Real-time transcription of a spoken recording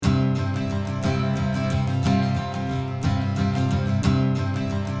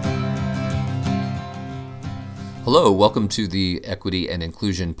Hello, welcome to the Equity and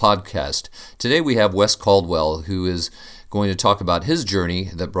Inclusion Podcast. Today we have Wes Caldwell, who is going to talk about his journey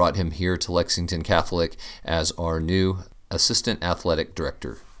that brought him here to Lexington Catholic as our new Assistant Athletic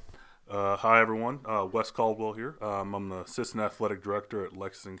Director. Hi everyone, Wes Caldwell here. I'm the Assistant Athletic Director at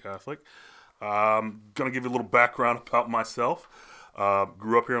Lexington Catholic. I'm going to give you a little background about myself.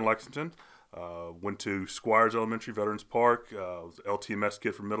 Grew up here in Lexington. Went to Squires Elementary, Veterans Park. Was an LTMS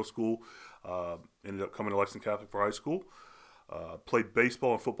kid from middle school. Ended up coming to Lexington Catholic for high school. Played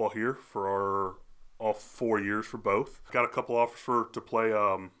baseball and football here for all 4 years for both. Got a couple offers to play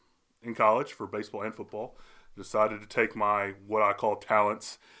in college for baseball and football. Decided to take my what I call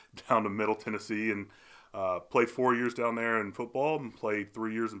talents down to Middle Tennessee and played 4 years down there in football and played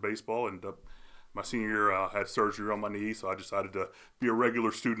 3 years in baseball. Ended up my senior year had surgery on my knee, so I decided to be a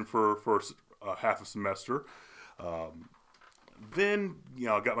regular student for half a semester. Then,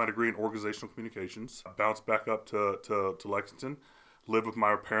 I got my degree in organizational communications. I bounced back up to Lexington, lived with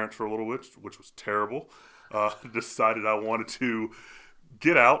my parents for a little bit, which was terrible. Decided I wanted to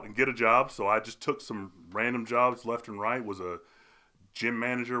get out and get a job, so I just took some random jobs left and right. Was a gym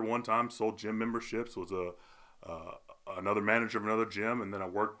manager one time, sold gym memberships. Was another manager of another gym, and then I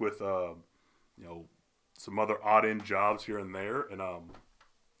worked with some other odd end jobs here and there, and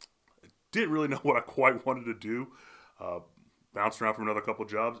didn't really know what I quite wanted to do. Bounced around from another couple of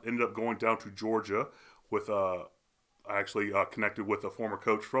jobs. Ended up going down to Georgia with I actually connected with a former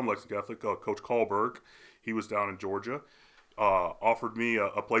coach from Lexington Catholic, Coach Kahlberg. He was down in Georgia. Offered me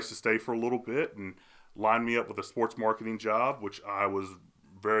a place to stay for a little bit and lined me up with a sports marketing job, which I was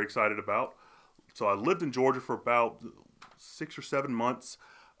very excited about. So I lived in Georgia for about 6 or 7 months.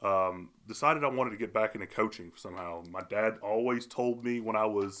 Decided I wanted to get back into coaching somehow. My dad always told me when I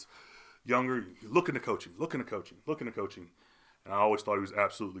was younger, look into coaching. And I always thought he was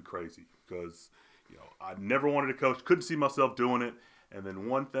absolutely crazy because, I never wanted to coach, couldn't see myself doing it. And then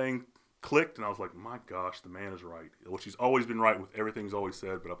one thing clicked and I was like, my gosh, the man is right. Which he's always been right with everything he's always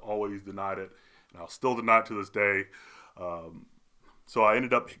said, but I've always denied it. And I'll still deny it to this day. So I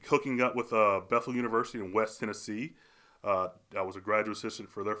ended up hooking up with Bethel University in West Tennessee. I was a graduate assistant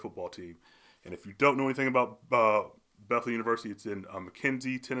for their football team. And if you don't know anything about Bethel University, it's in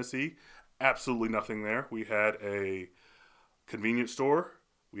McKenzie, Tennessee. Absolutely nothing there. We had a convenience store,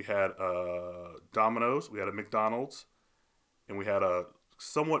 we had a Domino's, we had a McDonald's, and we had a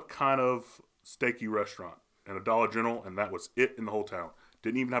somewhat kind of steaky restaurant and a Dollar General, and that was it in the whole town.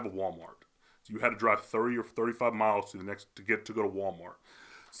 Didn't even have a Walmart. So you had to drive 30 or 35 miles to go to Walmart.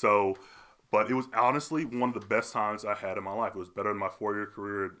 So, but it was honestly one of the best times I had in my life. It was better than my 4-year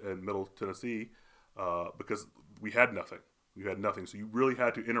career in Middle Tennessee because we had nothing. So you really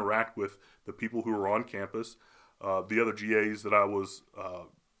had to interact with the people who were on campus. The other GAs that I was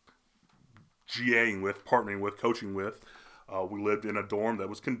GAing with, partnering with, coaching with, we lived in a dorm that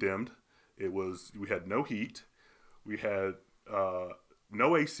was condemned. We had no heat. We had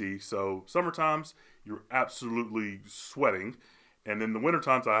no AC. So summer times, you're absolutely sweating. And then the winter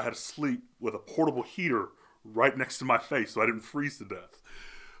times, I had to sleep with a portable heater right next to my face so I didn't freeze to death.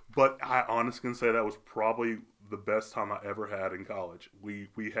 But I honestly can say that was probably the best time I ever had in college. We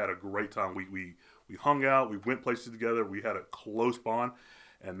had a great time. We hung out. We went places together. We had a close bond.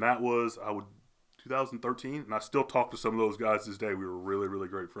 And that was 2013. And I still talk to some of those guys this day. We were really, really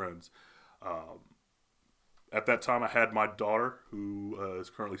great friends. At that time, I had my daughter, who is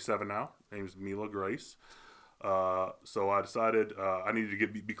currently 7 now. Her name is Mila Grace. So I decided I needed to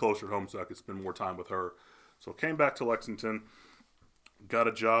be closer at home so I could spend more time with her. So came back to Lexington, got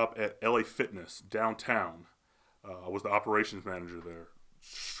a job at LA Fitness downtown. I was the operations manager there.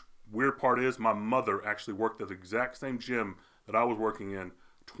 Weird part is my mother actually worked at the exact same gym that I was working in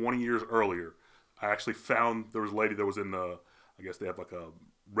 20 years earlier. I actually found there was a lady that was in I guess they have like a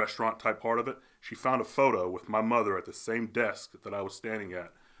restaurant type part of it. She found a photo with my mother at the same desk that I was standing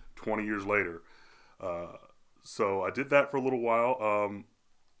at 20 years later. So I did that for a little while.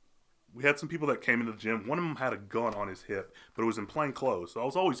 We had some people that came into the gym. One of them had a gun on his hip, but it was in plain clothes. So I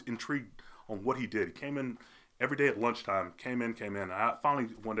was always intrigued on what he did. He came in every day at lunchtime, came in. I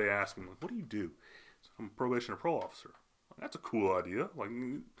finally one day asked him, what do you do? I'm a probation or parole officer. That's a cool idea.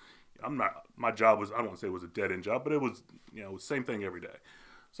 My job was, I don't want to say it was a dead end job, but it was, same thing every day.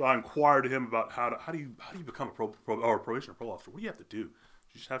 So I inquired to him about how do you become a probation or parole officer? What do you have to do?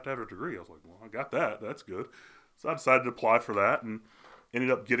 You just have to have a degree. I was like, well, I got that. That's good. So I decided to apply for that and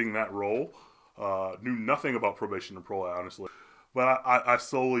ended up getting that role. Knew nothing about probation and parole, honestly. But I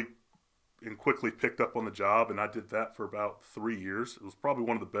slowly and quickly picked up on the job, and I did that for about 3 years. It was probably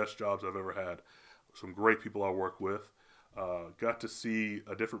one of the best jobs I've ever had. Some great people I work with. got to see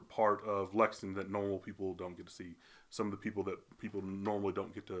a different part of Lexington that normal people don't get to see. Some of the people that people normally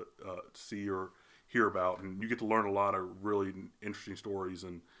don't get to see or hear about, and you get to learn a lot of really interesting stories,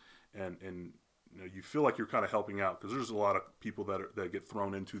 and you feel like you're kind of helping out, because there's a lot of people that get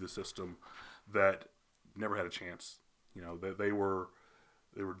thrown into the system that never had a chance. That they were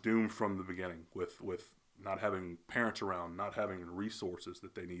doomed from the beginning with not having parents around, not having resources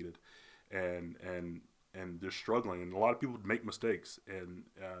that they needed, and just struggling. And a lot of people make mistakes, and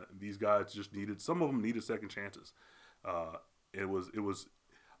these guys just needed. Some of them needed second chances. It was.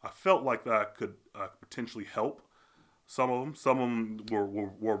 I felt like that could potentially help some of them. Some of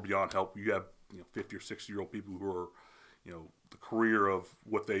them were beyond help. You have 50 or 60-year-old people who are, the career of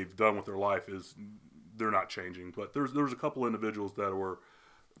what they've done with their life is they're not changing. But there was a couple individuals that were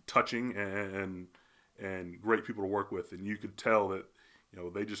touching and great people to work with, and you could tell that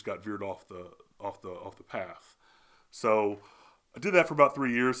they just got veered off the path. So I did that for about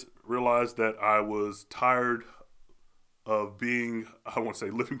 3 years. Realized that I was tired of being, I won't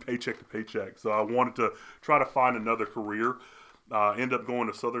say living paycheck to paycheck. So I wanted to try to find another career. End up going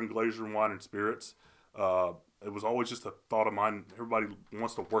to Southern Glacier Wine and Spirits. It was always just a thought of mine. Everybody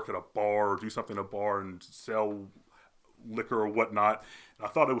wants to work at a bar or do something at a bar and sell liquor or whatnot. And I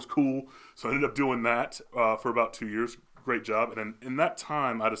thought it was cool. So I ended up doing that for about 2 years. Great job. And in that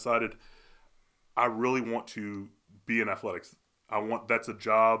time, I decided I really want to be in athletics. That's a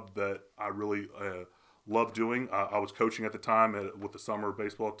job that I really love doing. I was coaching at the time with the summer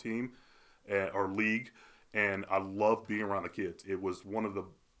baseball team or league, and I loved being around the kids. It was one of the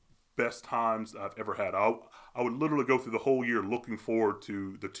best times I've ever had. I would literally go through the whole year looking forward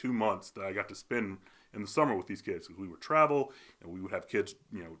to the 2 months that I got to spend in the summer with these kids, because we would travel and we would have kids,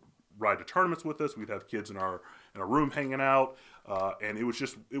 ride to tournaments with us. We'd have kids in our room hanging out, and it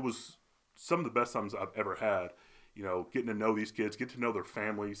was some of the best times I've ever had. Getting to know these kids, get to know their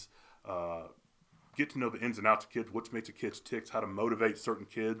families, get to know the ins and outs of kids, what makes a kid's ticks, how to motivate certain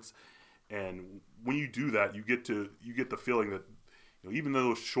kids. And when you do that, you get the feeling that even though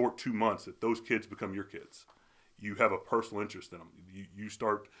those short 2 months, that those kids become your kids. You have a personal interest in them. You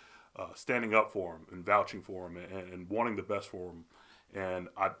start standing up for them and vouching for them and wanting the best for them. And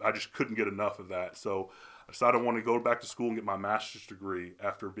I just couldn't get enough of that. So I decided I wanted to go back to school and get my master's degree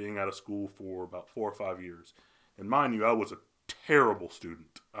after being out of school for about 4 or 5 years. And mind you, I was a terrible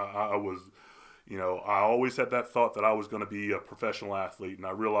student. I was, I always had that thought that I was going to be a professional athlete, and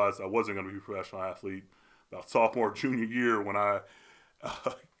I realized I wasn't going to be a professional athlete about sophomore, junior year when I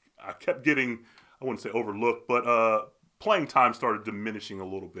kept getting, I wouldn't say overlooked, but playing time started diminishing a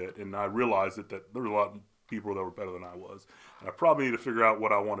little bit, and I realized that there were a lot of people that were better than I was, and I probably need to figure out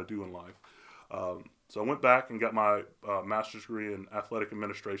what I want to do in life. So I went back and got my master's degree in athletic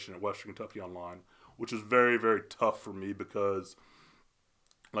administration at Western Kentucky Online, which is very, very tough for me because,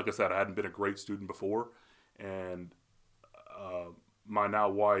 like I said, I hadn't been a great student before, and my now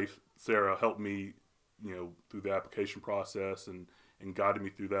wife, Sarah, helped me, through the application process and guided me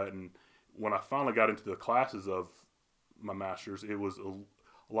through that. And when I finally got into the classes of my master's, it was a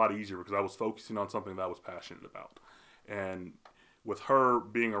lot easier because I was focusing on something that I was passionate about. And with her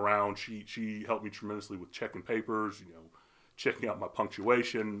being around, she helped me tremendously with checking papers, checking out my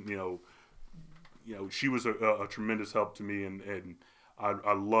punctuation, she was a tremendous help to me, and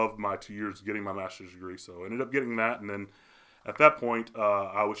I loved my 2 years getting my master's degree. So I ended up getting that, and then at that point,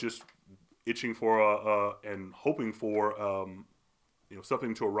 I was just itching for and hoping for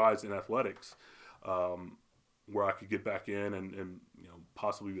something to arise in athletics, where I could get back in and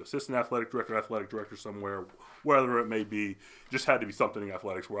possibly be assistant athletic director somewhere, wherever it may be. Just had to be something in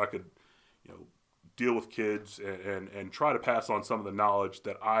athletics where I could deal with kids and try to pass on some of the knowledge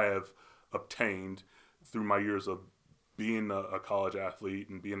that I have obtained through my years of being a college athlete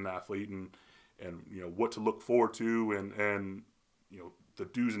and being an athlete, and what to look forward to, and the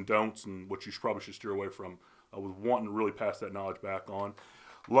do's and don'ts, and what you probably should steer away from. I was wanting to really pass that knowledge back on.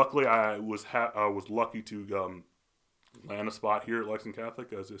 Luckily, I was lucky to land a spot here at Lexington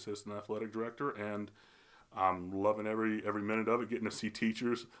Catholic as the assistant athletic director, and I'm loving every minute of it. Getting to see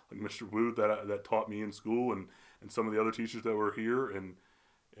teachers like Mr. Wood that taught me in school, and some of the other teachers that were here, and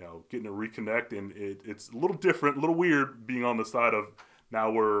getting to reconnect. And it's a little different, a little weird being on the side of,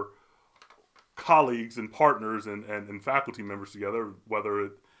 now we're colleagues and partners and faculty members together, whether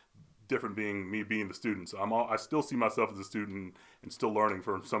it different being me being the student. So I still see myself as a student and still learning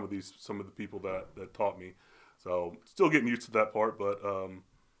from some of the people that taught me. So still getting used to that part, but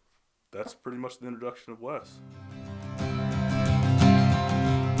that's pretty much the introduction of Wes.